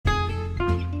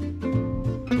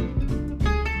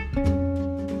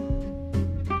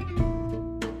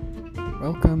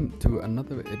welcome to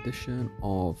another edition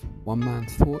of One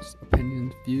Man's Thoughts,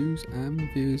 Opinions, Views and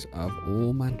Reviews of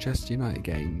all Manchester United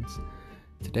games.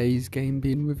 Today's game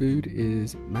being reviewed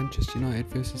is Manchester United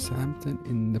vs Southampton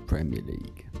in the Premier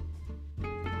League.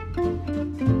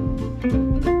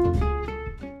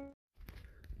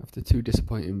 After two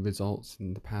disappointing results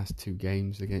in the past two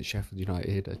games against Sheffield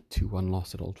United, a 2-1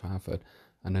 loss at Old Trafford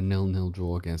and a 0-0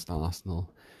 draw against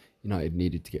Arsenal, United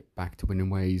needed to get back to winning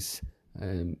ways.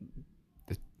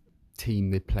 The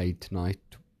team they played tonight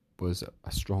was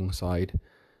a strong side.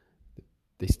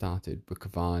 They started with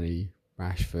Cavani,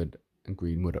 Rashford and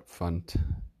Greenwood up front.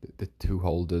 The two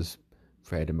holders,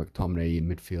 Fred and McTominay in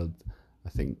midfield, I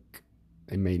think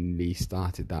they mainly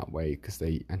started that way because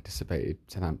they anticipated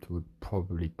Southampton would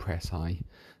probably press high.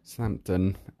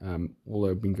 Southampton,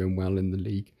 although been going well in the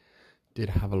league, did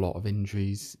have a lot of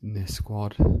injuries in their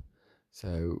squad,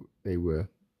 so they were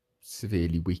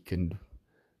severely weakened.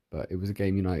 But it was a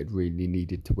game United really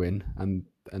needed to win,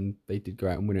 and they did go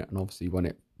out and win it, and obviously won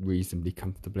it reasonably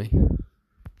comfortably.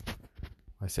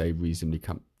 I say reasonably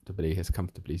comfortably, as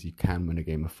comfortably as you can win a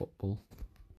game of football.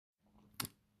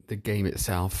 The game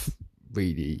itself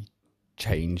really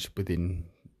changed within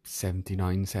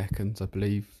 79 seconds, I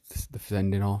believe, the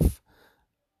sending off.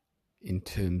 In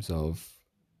terms of,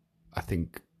 I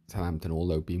think Southampton,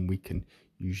 although being weakened,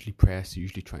 usually press,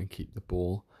 usually try and keep the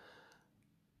ball.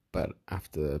 But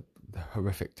after the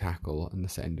horrific tackle and the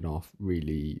sending off,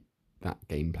 really that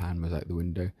game plan was out the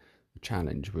window. The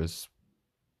challenge was,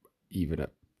 even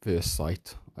at first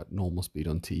sight, at normal speed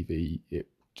on TV, it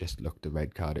just looked a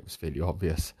red card. It was fairly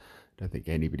obvious. I don't think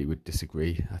anybody would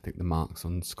disagree. I think the marks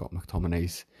on Scott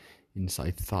McTominay's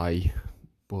inside thigh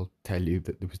will tell you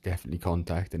that there was definitely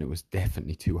contact, and it was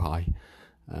definitely too high.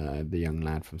 The young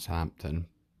lad from Southampton,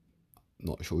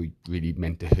 not sure he really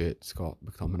meant to hurt Scott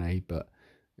McTominay, but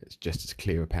it's just as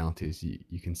clear a penalty as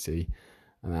you can see,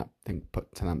 and that, I think,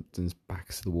 put Southampton's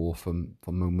backs to the wall from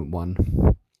moment one.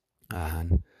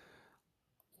 And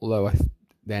although I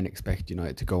then expect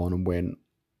United to go on and win,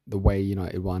 the way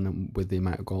United won and with the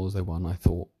amount of goals they won, I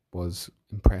thought was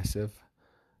impressive.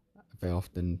 Very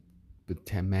often with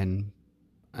 10 men,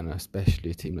 and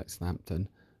especially a team like Southampton,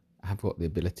 have got the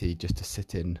ability just to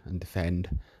sit in and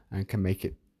defend, and can make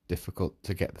it difficult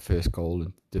to get the first goal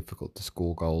and difficult to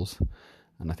score goals.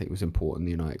 And I think it was important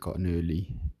that United got an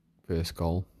early first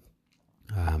goal.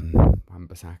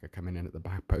 Wan-Bissaka coming in at the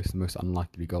back post, the most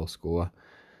unlikely goal scorer.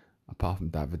 Apart from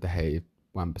David De Gea,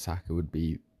 Wan-Bissaka would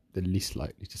be the least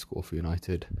likely to score for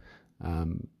United.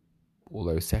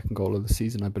 Although second goal of the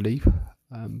season, I believe.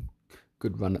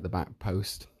 Good run at the back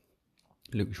post.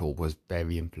 Luke Shaw was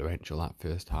very influential that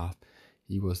first half.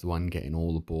 He was the one getting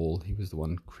all the ball. He was the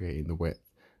one creating the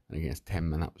width. And against 10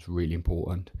 men, that was really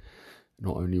important.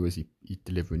 Not only was he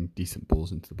delivering decent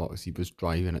balls into the box, he was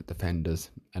driving at defenders,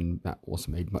 and that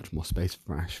also made much more space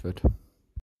for Rashford.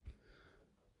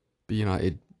 But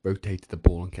United rotated the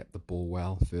ball and kept the ball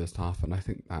well first half, and I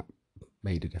think that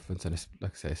made a difference. And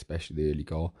like I say, especially the early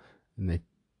goal, and they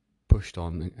pushed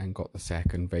on and got the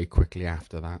second very quickly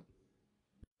after that.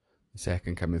 The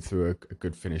second coming through a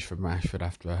good finish from Rashford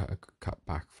after a cut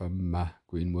back from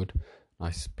Greenwood.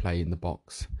 Nice play in the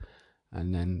box.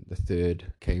 And then the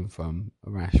third came from a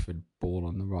Rashford ball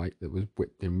on the right that was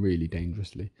whipped in really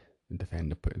dangerously. The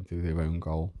defender put him through their own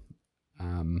goal.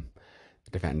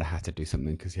 The defender had to do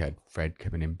something because he had Fred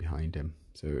coming in behind him.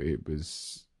 So it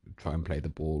was try and play the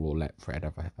ball or let Fred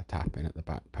have a tap in at the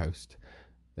back post.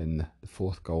 Then the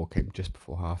fourth goal came just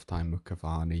before half-time with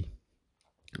Cavani.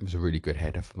 It was a really good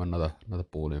header from another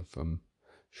ball in from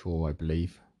Shaw, I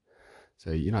believe.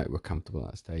 So United were comfortable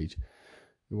at that stage.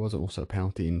 There was also a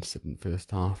penalty incident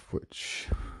first half, which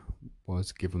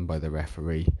was given by the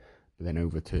referee, but then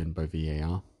overturned by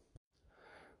VAR.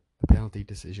 The penalty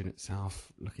decision itself,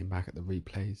 looking back at the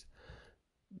replays,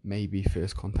 maybe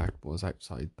first contact was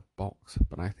outside the box,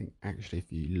 but I think actually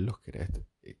if you look at it,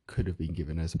 it could have been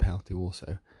given as a penalty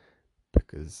also,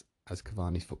 because as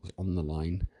Cavani's foot was on the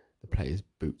line, the player's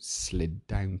boot slid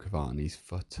down Cavani's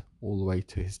foot all the way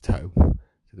to his toe.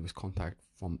 So there was contact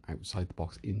from outside the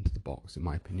box into the box, in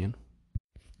my opinion.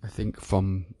 I think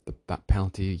from that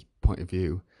penalty point of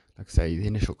view, like I say, the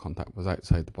initial contact was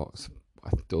outside the box. I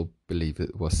still believe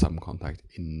that there was some contact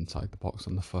inside the box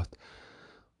on the foot.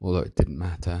 Although it didn't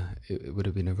matter, it would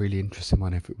have been a really interesting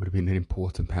one if it would have been an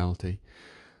important penalty.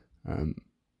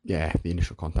 The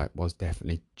initial contact was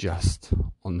definitely just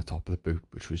on the top of the boot,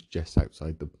 which was just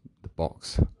outside the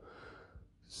box.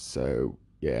 So,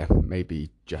 yeah, maybe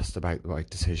just about the right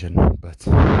decision, but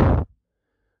I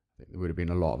think there would have been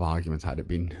a lot of arguments had it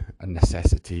been a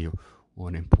necessity or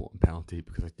an important penalty,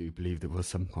 because I do believe there was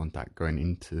some contact going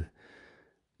into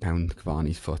down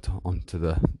Cavani's foot onto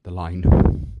the line.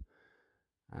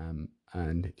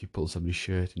 And if you pull somebody's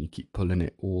shirt and you keep pulling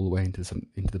it all the way into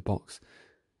the box,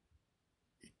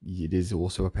 it is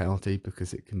also a penalty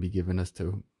because it can be given as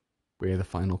to where the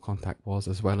final contact was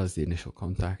as well as the initial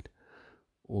contact.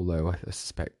 Although I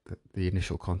suspect that the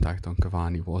initial contact on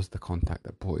Cavani was the contact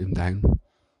that brought him down.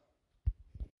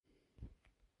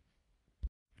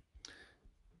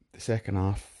 The second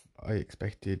half, I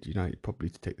expected United probably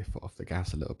to take their foot off the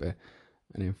gas a little bit,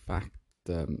 and in fact,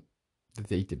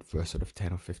 they did for a sort of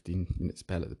 10 or 15 minute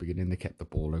spell at the beginning. They kept the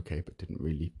ball okay, but didn't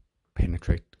really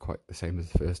penetrate quite the same as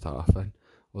the first half. And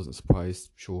wasn't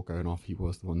surprised. Shaw going off, he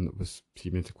was the one that was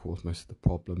seeming to cause most of the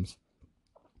problems.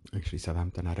 Actually,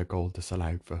 Southampton had a goal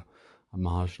disallowed for a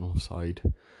marginal offside.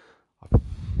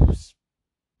 It's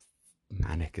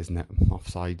manic, isn't it?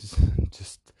 Offsides,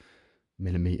 just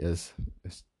millimetres.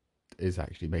 This is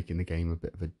actually making the game a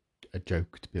bit of a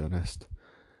joke, to be honest.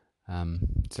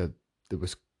 So there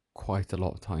was quite a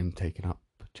lot of time taken up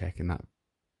checking that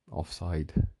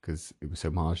offside because it was so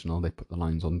marginal. They put the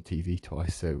lines on TV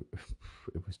twice, so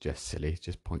it was just silly,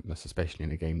 just pointless, especially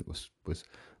in a game that was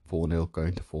 4-0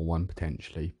 going to 4-1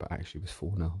 potentially, but actually was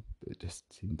 4-0. It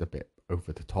just seemed a bit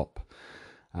over the top.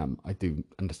 I do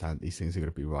understand these things are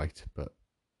going to be right, but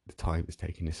the time it's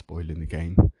taking is spoiling the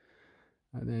game.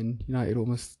 And then United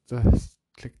almost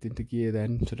clicked into gear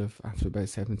then, sort of after about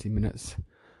 70 minutes.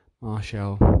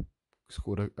 Martial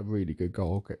scored a really good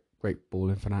goal, great ball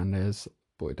in Fernandes,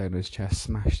 brought it down his chest,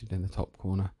 smashed it in the top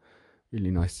corner.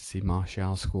 Really nice to see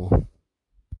Martial score.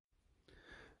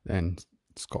 Then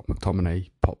Scott McTominay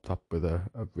popped up with a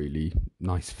really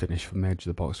nice finish from the edge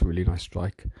of the box, a really nice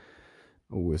strike.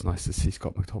 Always nice to see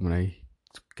Scott McTominay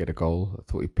get a goal. I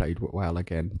thought he played well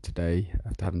again today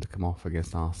after having to come off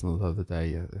against Arsenal the other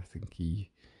day. I think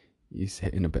he's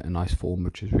hitting a bit of nice form,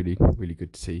 which is really, really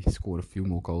good to see. He scored a few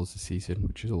more goals this season,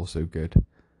 which is also good.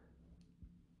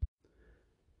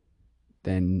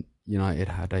 Then United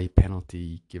had a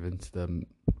penalty given to them.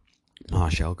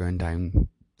 Martial going down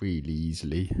really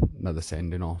easily. Another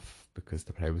sending off because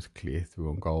the player was clear through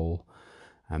on goal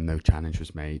and no challenge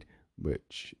was made,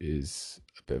 which is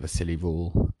a bit of a silly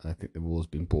rule. I think the rule's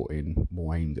been brought in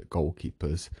more aimed at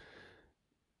goalkeepers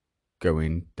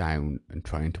going down and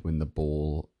trying to win the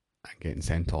ball and getting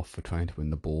sent off for trying to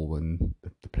win the ball when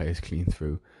the player's clean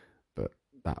through. But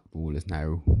that rule is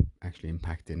now actually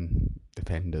impacting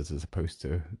defenders as opposed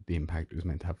to the impact it was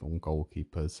meant to have on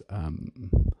goalkeepers.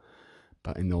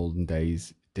 But in the olden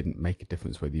days, it didn't make a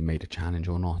difference whether you made a challenge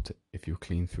or not. If you were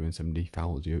clean through and somebody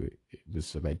fouled you, it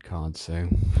was a red card. So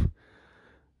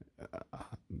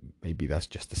maybe that's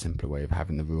just a simpler way of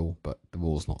having the rule, but the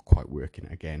rule's not quite working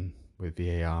again. With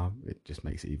VAR, it just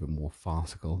makes it even more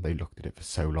farcical. They looked at it for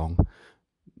so long.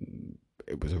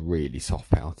 It was a really soft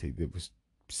penalty. There was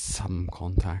some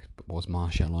contact, but was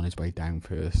Martial on his way down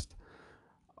first?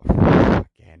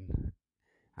 Again,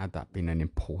 had that been an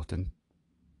important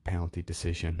penalty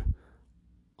decision,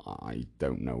 I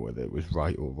don't know whether it was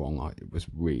right or wrong. It was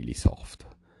really soft.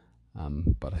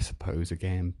 But I suppose,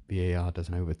 again, VAR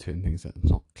doesn't overturn things that are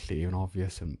not clear and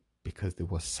obvious, and because there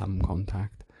was some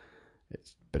contact,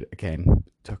 but again,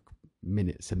 it took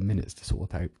minutes and minutes to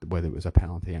sort out whether it was a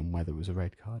penalty and whether it was a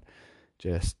red card.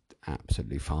 Just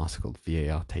absolutely farcical.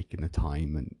 VAR taking the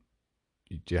time, and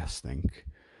you just think,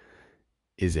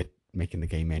 is it making the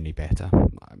game any better?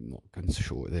 I'm not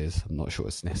sure it is. I'm not sure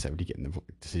it's necessarily getting the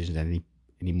decisions any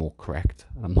more correct.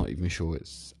 I'm not even sure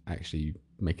it's actually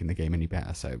making the game any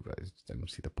better, so I just don't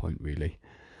see the point really.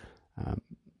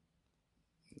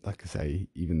 Like I say,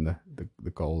 even the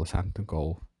goal, the Southampton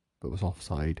goal that was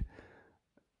offside,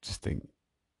 just think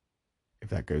if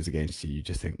that goes against you, you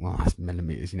just think, well, that's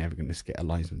millimetres, you're never going to get a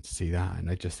linesman to see that,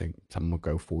 and I just think some will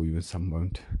go for you and some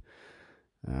won't.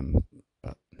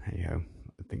 But hey ho,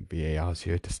 I think VAR's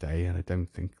here to stay, and I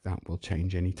don't think that will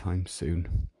change anytime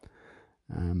soon.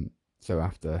 So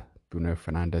after Bruno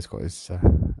Fernandes got his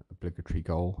obligatory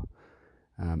goal,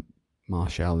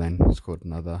 Martial then scored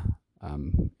another.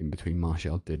 In between,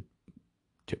 Martial did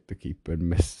chip the keeper and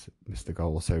miss the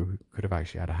goal, so could have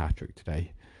actually had a hat-trick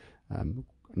today.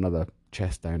 Another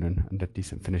chest down and a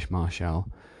decent finish,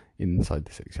 Martial inside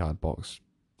the 6-yard box.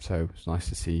 So it's nice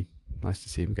to see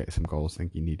him get some goals. I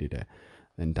think he needed it.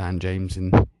 Then Dan James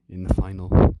in the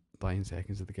final dying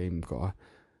seconds of the game got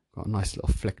a nice little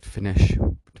flicked finish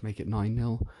to make it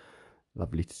 9-0.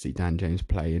 Lovely to see Dan James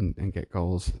play and get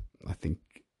goals. I think,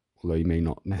 although he may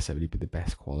not necessarily be the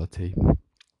best quality,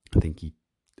 I think he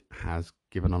has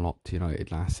given a lot to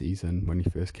United last season when he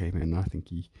first came in. I think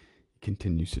he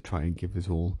continues to try and give his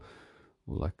all.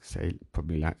 Well, like I say,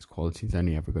 probably lacks quality. He's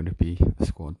only ever going to be a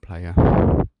squad player.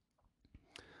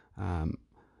 I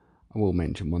will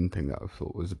mention one thing that I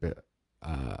thought was a bit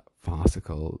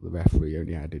farcical. The referee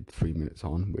only added 3 minutes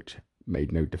on, which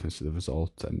made no difference to the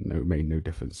result and made no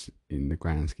difference in the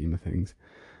grand scheme of things.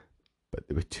 But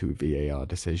there were two VAR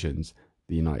decisions,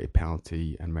 the United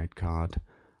penalty and red card.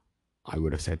 I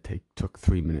would have said took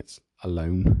 3 minutes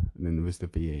alone. And then there was the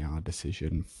VAR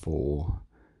decision for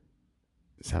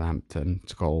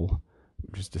Southampton's goal,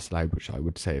 which was disallowed, which I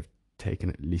would say have taken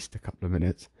at least a couple of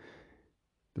minutes.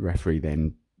 The referee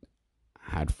then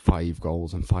had 5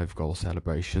 goals and 5 goal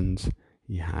celebrations.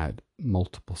 He had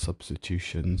multiple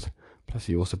substitutions, plus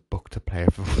he also booked a player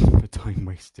for time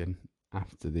wasting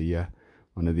after the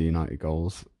one of the United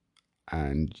goals,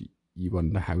 and you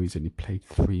wonder how he's only played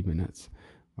 3 minutes.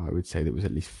 I would say there was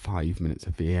at least 5 minutes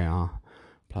of VAR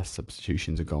plus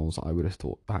substitutions and goals. I would have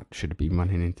thought that should have been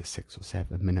running into 6 or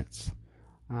 7 minutes,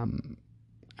 and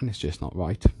it's just not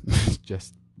right. It's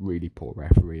just really poor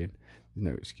refereeing. There's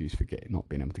no excuse for not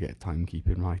being able to get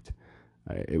timekeeping right.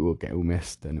 It will get all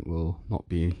missed and it will not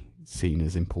be seen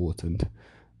as important,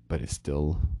 but it's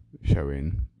still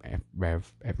showing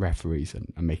referees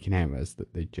and making errors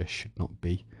that they just should not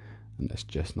be, and that's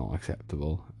just not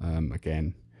acceptable.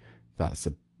 Again, that's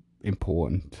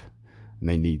important and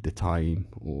they need the time,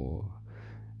 or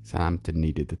Southampton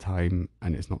needed the time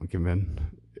and it's not given.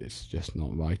 It's just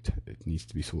not right. It needs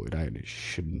to be sorted out and it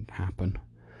shouldn't happen.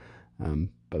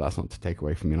 But that's not to take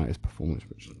away from United's performance,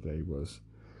 which today was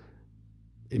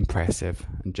impressive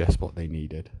and just what they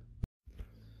needed.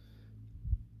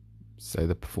 So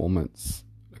the performance,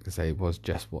 like I say, was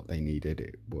just what they needed.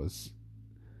 It was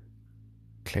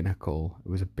clinical. It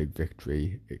was a big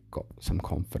victory. It got some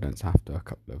confidence after a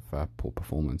couple of poor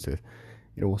performances.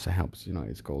 It also helps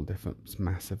United's goal difference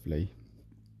massively.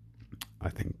 I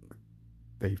think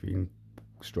they've been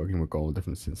struggling with goal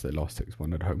difference since they lost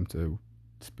 6-1 at home to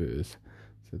Spurs,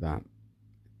 so that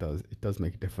it does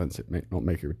make a difference. It may not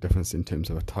make a difference in terms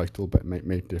of a title, but it may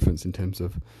make a difference in terms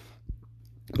of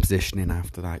positioning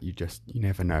after that. You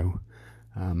never know,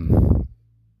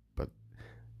 but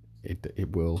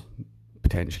it will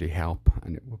potentially help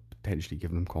and it will potentially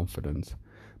give them confidence.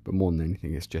 But more than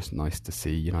anything, it's just nice to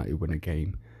see United win a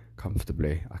game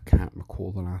comfortably. I can't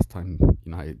recall the last time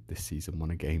United this season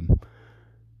won a game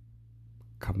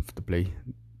comfortably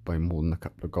by more than a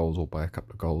couple of goals or by a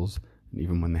couple of goals. And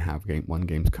even when they have won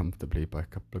games comfortably by a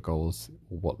couple of goals,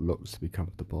 or what looks to be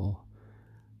comfortable,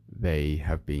 they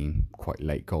have been quite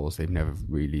late goals. They've never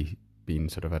really been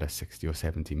sort of at a 60 or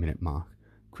 70 minute mark,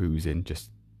 cruising,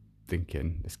 just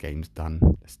thinking this game's done.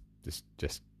 Let's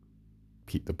just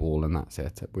keep the ball and that's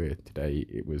it. Where today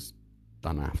it was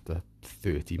done after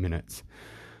 30 minutes,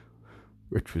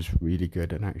 which was really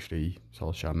good. And actually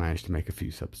Solskjaer managed to make a few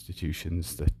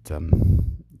substitutions that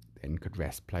then could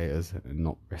rest players and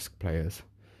not risk players.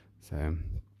 So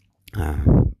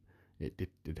it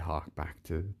did hark back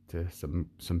to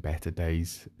some better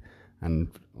days.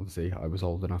 And obviously I was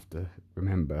old enough to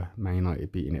remember Man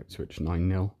United beating Ipswich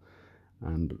 9-0,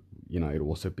 and United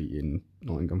also beating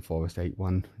Nottingham Forest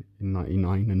 8-1 in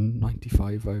 99 and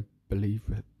 95, I believe,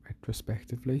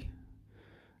 retrospectively.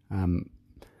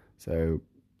 So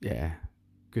yeah,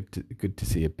 good to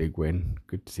see a big win,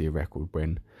 good to see a record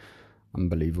win.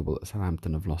 Unbelievable that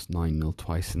Southampton have lost 9-0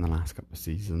 twice in the last couple of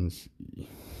seasons.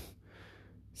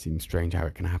 Seems strange how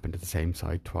it can happen to the same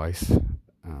side twice,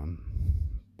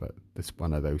 but it's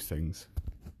one of those things.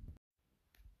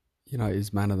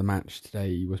 United's man of the match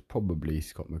today was probably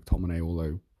Scott McTominay,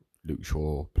 although Luke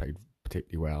Shaw played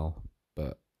particularly well,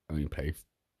 but only played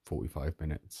 45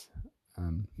 minutes.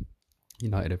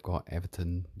 United have got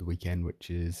Everton the weekend, which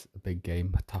is a big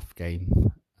game, a tough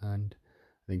game, and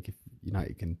I think if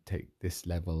United can take this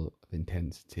level of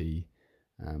intensity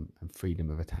and freedom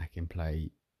of attacking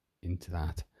play into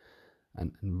that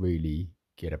and really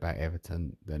get about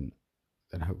Everton, then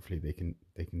hopefully they can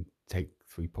take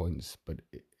 3 points. But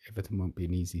Everton won't be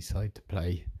an easy side to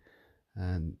play,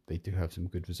 and they do have some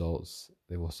good results.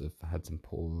 They've also had some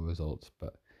poor results,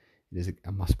 but it is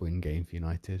a must-win game for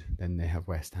United. Then they have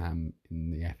West Ham in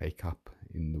the FA Cup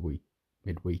in the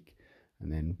midweek,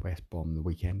 and then West Brom the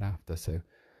weekend after. So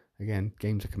again,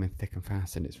 games are coming thick and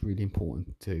fast, and it's really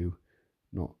important to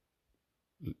not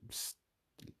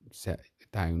set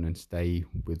down and stay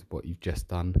with what you've just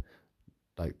done.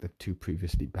 Like the two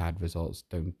previously bad results,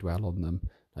 don't dwell on them.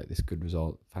 Like this good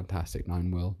result, fantastic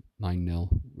 9-0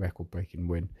 record-breaking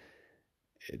win.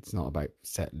 It's not about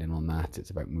settling on that.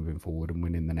 It's about moving forward and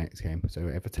winning the next game. So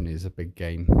Everton is a big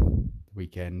game the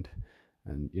weekend,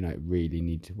 and United really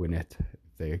need to win it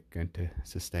if they're going to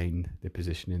sustain their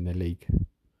position in the league.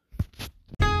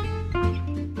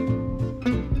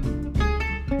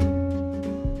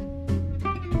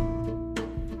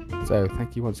 So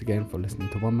thank you once again for listening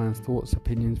to one man's thoughts,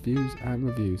 opinions, views and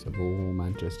reviews of all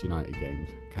Manchester United games.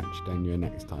 Catch you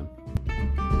next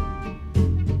time.